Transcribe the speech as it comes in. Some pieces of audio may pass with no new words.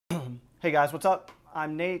Hey guys, what's up?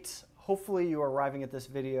 I'm Nate. Hopefully you are arriving at this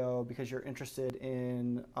video because you're interested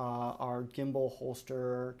in our gimbal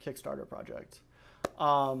holster Kickstarter project.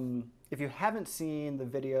 If you haven't seen the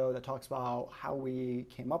video that talks about how we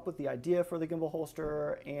came up with the idea for the gimbal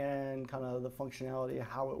holster and kind of the functionality,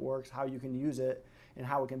 how it works, how you can use it, and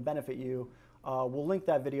how it can benefit you, we'll link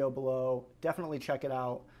that video below. Definitely check it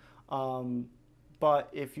out. But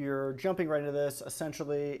if you're jumping right into this,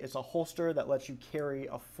 essentially it's a holster that lets you carry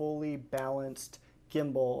a fully balanced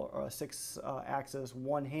gimbal, or a 6-axis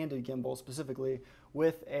one-handed gimbal specifically,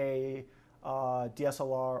 with a DSLR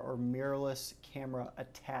or mirrorless camera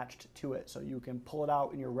attached to it. So you can pull it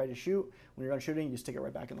out and you're ready to shoot. When you're done shooting, you stick it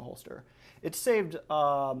right back in the holster. It saved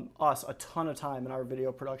us a ton of time in our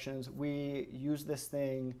video productions. We use this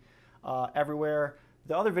thing everywhere.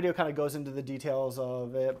 The other video kind of goes into the details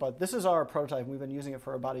of it, but this is our prototype. We've been using it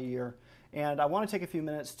for about a year. And I want to take a few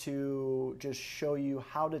minutes to just show you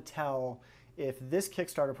how to tell if this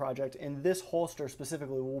Kickstarter project and this holster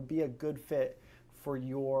specifically will be a good fit for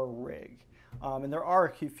your rig. And there are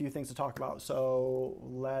a few things to talk about, so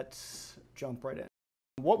let's jump right in.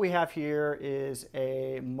 What we have here is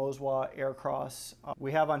a Moswa Aircross.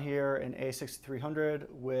 We have on here an A6300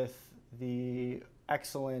 with the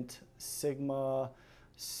excellent Sigma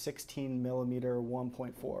 16mm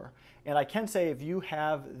 1.4. And I can say if you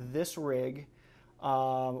have this rig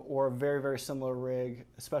or a very, very similar rig,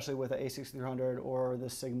 especially with the A6300 or the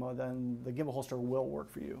Sigma, then the gimbal holster will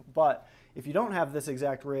work for you. But if you don't have this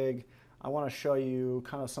exact rig, I want to show you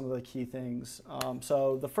kind of some of the key things.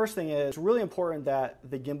 So the first thing is, it's really important that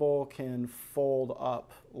the gimbal can fold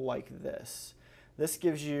up like this. This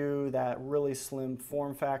gives you that really slim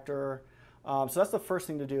form factor. So that's the first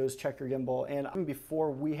thing to do, is check your gimbal. And even before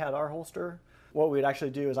we had our holster, what we'd actually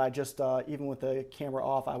do is I just, even with the camera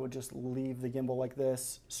off, I would just leave the gimbal like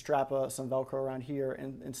this, strap some Velcro around here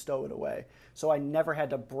and stow it away. So I never had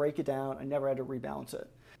to break it down, I never had to rebalance it.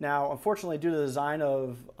 Now, unfortunately, due to the design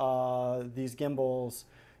of these gimbals,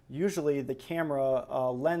 usually the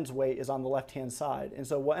camera lens weight is on the left-hand side. And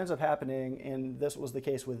so what ends up happening, and this was the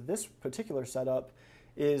case with this particular setup,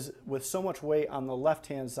 is with so much weight on the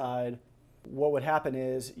left-hand side, what would happen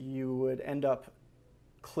is you would end up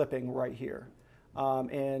clipping right here.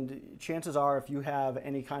 And chances are, if you have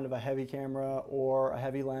any kind of a heavy camera or a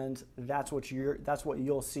heavy lens, that's what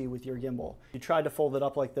you'll see with your gimbal. If you tried to fold it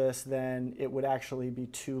up like this, then it would actually be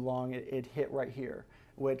too long. It'd hit right here,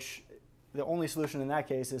 which the only solution in that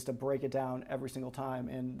case is to break it down every single time,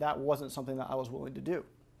 and that wasn't something that I was willing to do.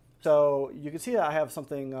 So you can see that I have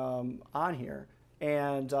something on here.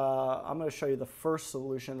 And I'm going to show you the first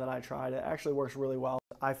solution that I tried. It actually works really well.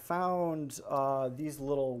 I found these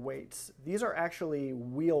little weights. These are actually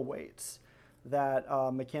wheel weights that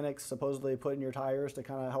mechanics supposedly put in your tires to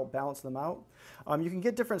kind of help balance them out. You can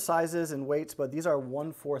get different sizes and weights, but these are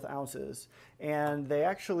 1/4 ounces. And they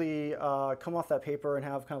actually come off that paper and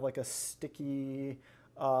have kind of like a sticky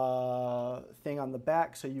thing on the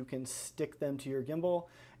back, so you can stick them to your gimbal.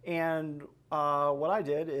 And what I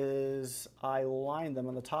did is I lined them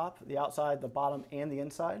on the top, the outside, the bottom, and the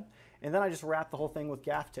inside. And then I just wrapped the whole thing with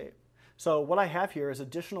gaff tape. So what I have here is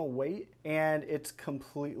additional weight, and it's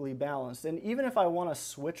completely balanced. And even if I want to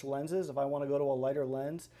switch lenses, if I want to go to a lighter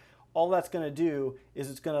lens, all that's going to do is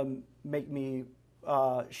it's going to make me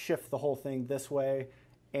shift the whole thing this way,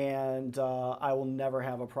 and I will never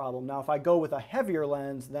have a problem. Now, if I go with a heavier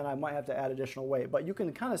lens, then I might have to add additional weight. But you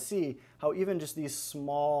can kind of see how even just these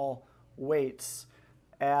small weights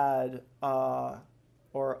add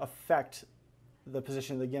or affect the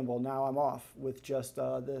position of the gimbal. Now I'm off with just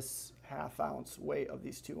this 1/2 ounce weight of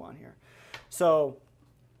these two on here. So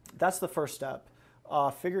that's the first step,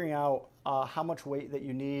 figuring out how much weight that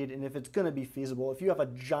you need and if it's going to be feasible. If you have a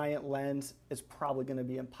giant lens, it's probably going to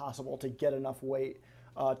be impossible to get enough weight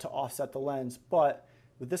to offset the lens. But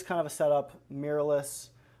with this kind of a setup, mirrorless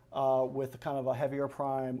with kind of a heavier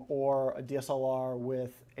prime, or a DSLR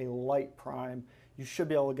with a light prime, you should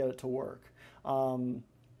be able to get it to work.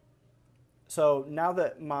 So now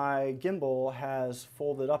that my gimbal has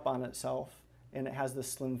folded up on itself and it has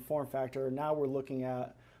this slim form factor, now we're looking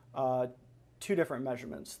at two different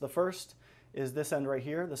measurements. The first is this end right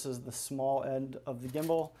here. This is the small end of the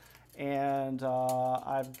gimbal, and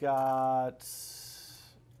I've got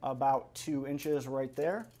about 2 inches right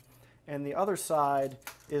there. And the other side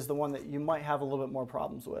is the one that you might have a little bit more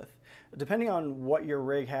problems with. Depending on what your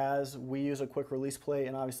rig has, we use a quick release plate,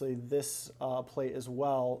 and obviously this plate as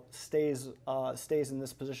well stays in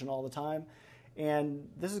this position all the time. And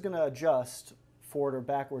this is going to adjust forward or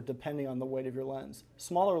backward depending on the weight of your lens.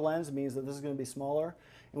 Smaller lens means that this is going to be smaller,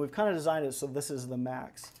 and we've kind of designed it so this is the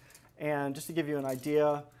max. And just to give you an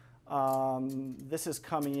idea, This is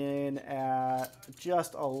coming in at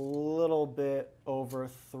just a little bit over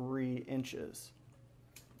 3 inches.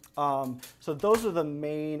 So those are the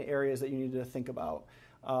main areas that you need to think about.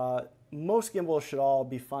 Most gimbals should all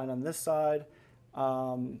be fine on this side,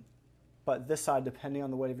 but this side, depending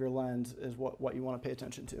on the weight of your lens, is what you want to pay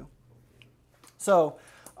attention to. So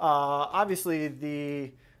obviously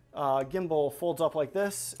the gimbal folds up like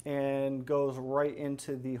this and goes right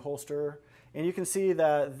into the holster. And you can see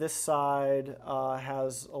that this side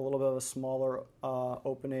has a little bit of a smaller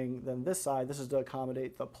opening than this side. This is to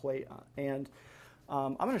accommodate the plate. And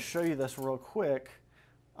I'm going to show you this real quick.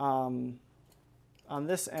 On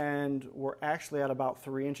this end, we're actually at about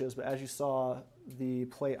 3 inches, but as you saw, the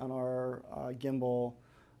plate on our gimbal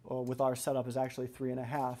with our setup is actually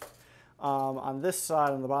 3.5. On this side,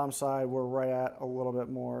 on the bottom side, we're right at a little bit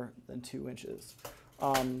more than 2 inches.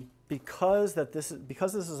 Because this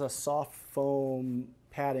is a soft foam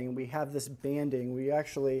padding, we have this banding, we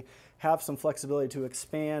actually have some flexibility to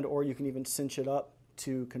expand, or you can even cinch it up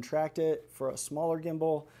to contract it for a smaller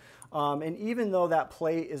gimbal. And even though that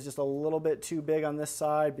plate is just a little bit too big on this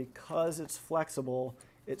side, because it's flexible,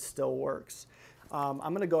 it still works. I'm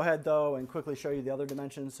going to go ahead though and quickly show you the other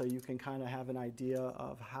dimensions so you can kind of have an idea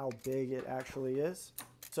of how big it actually is.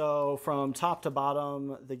 So from top to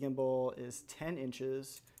bottom, the gimbal is 10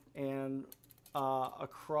 inches, and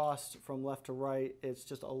across from left to right, it's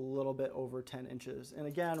just a little bit over 10 inches. And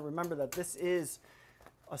again, remember that this is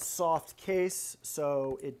a soft case,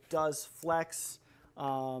 so it does flex.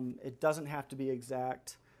 It doesn't have to be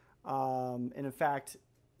exact. And in fact,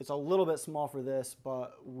 it's a little bit small for this,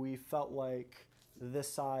 but we felt like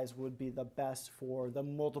this size would be the best for the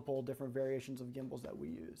multiple different variations of gimbals that we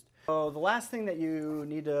used. So the last thing that you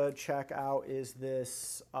need to check out is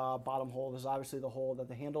this bottom hole. This is obviously the hole that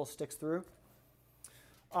the handle sticks through.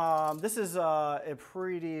 This is a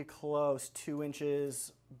pretty close 2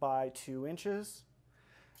 inches by 2 inches.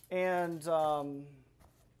 And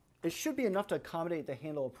it should be enough to accommodate the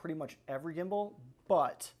handle of pretty much every gimbal,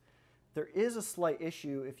 but there is a slight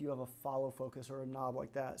issue if you have a follow focus or a knob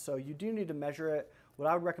like that. So you do need to measure it. What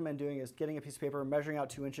I would recommend doing is getting a piece of paper, measuring out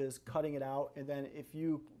 2 inches, cutting it out, and then if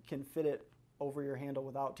you can fit it over your handle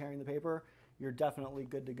without tearing the paper, you're definitely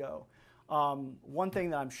good to go. One thing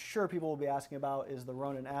that I'm sure people will be asking about is the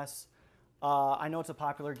Ronin S. I know it's a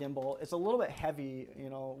popular gimbal. It's a little bit heavy. You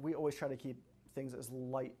know, we always try to keep things as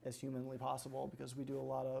light as humanly possible because we do a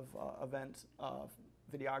lot of event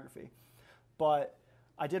videography. But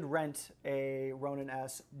I did rent a Ronin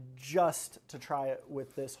S just to try it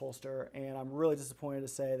with this holster, and I'm really disappointed to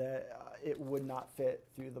say that it would not fit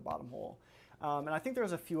through the bottom hole. And I think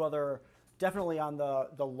there's a few other, definitely on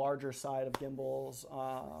the larger side of gimbals,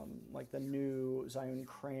 like the new Zhiyun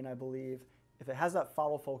Crane, I believe. If it has that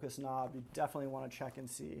follow focus knob, you definitely want to check and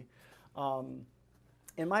see.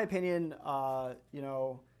 In my opinion, you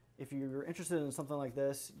know, if you're interested in something like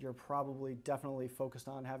this, you're probably definitely focused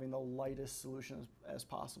on having the lightest solution as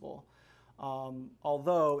possible.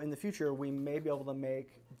 Although in the future, we may be able to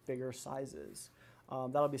make bigger sizes.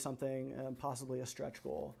 That'll be something, possibly a stretch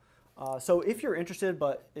goal. So if you're interested,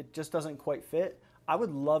 but it just doesn't quite fit, I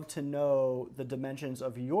would love to know the dimensions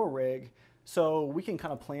of your rig so we can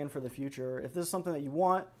kind of plan for the future. If this is something that you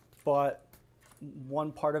want, but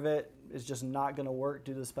one part of it is just not going to work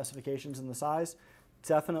due to the specifications and the size,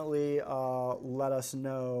 definitely let us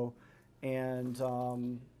know. And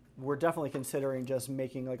we're definitely considering just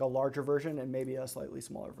making like a larger version and maybe a slightly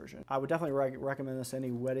smaller version. I would definitely recommend this to any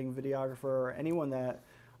wedding videographer or anyone that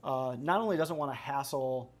not only doesn't want to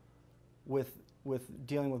hassle with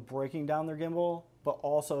dealing with breaking down their gimbal, but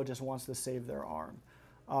also just wants to save their arm.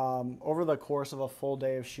 Over the course of a full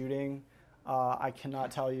day of shooting, I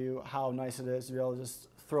cannot tell you how nice it is to be able to just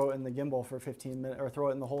throw it in the gimbal for 15 minutes, or throw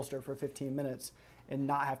it in the holster for 15 minutes and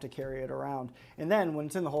not have to carry it around. And then when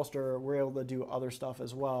it's in the holster, we're able to do other stuff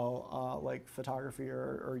as well, like photography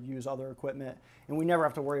or use other equipment. And we never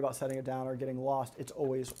have to worry about setting it down or getting lost. It's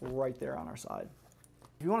always right there on our side.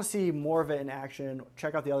 If you want to see more of it in action,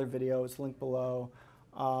 check out the other video. It's linked below.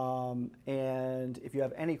 And if you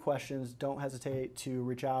have any questions, don't hesitate to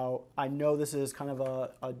reach out. I know this is kind of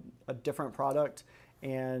a different product,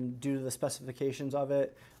 and due to the specifications of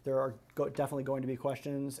it, there are definitely going to be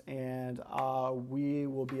questions, and we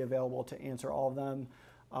will be available to answer all of them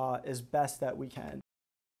as best that we can.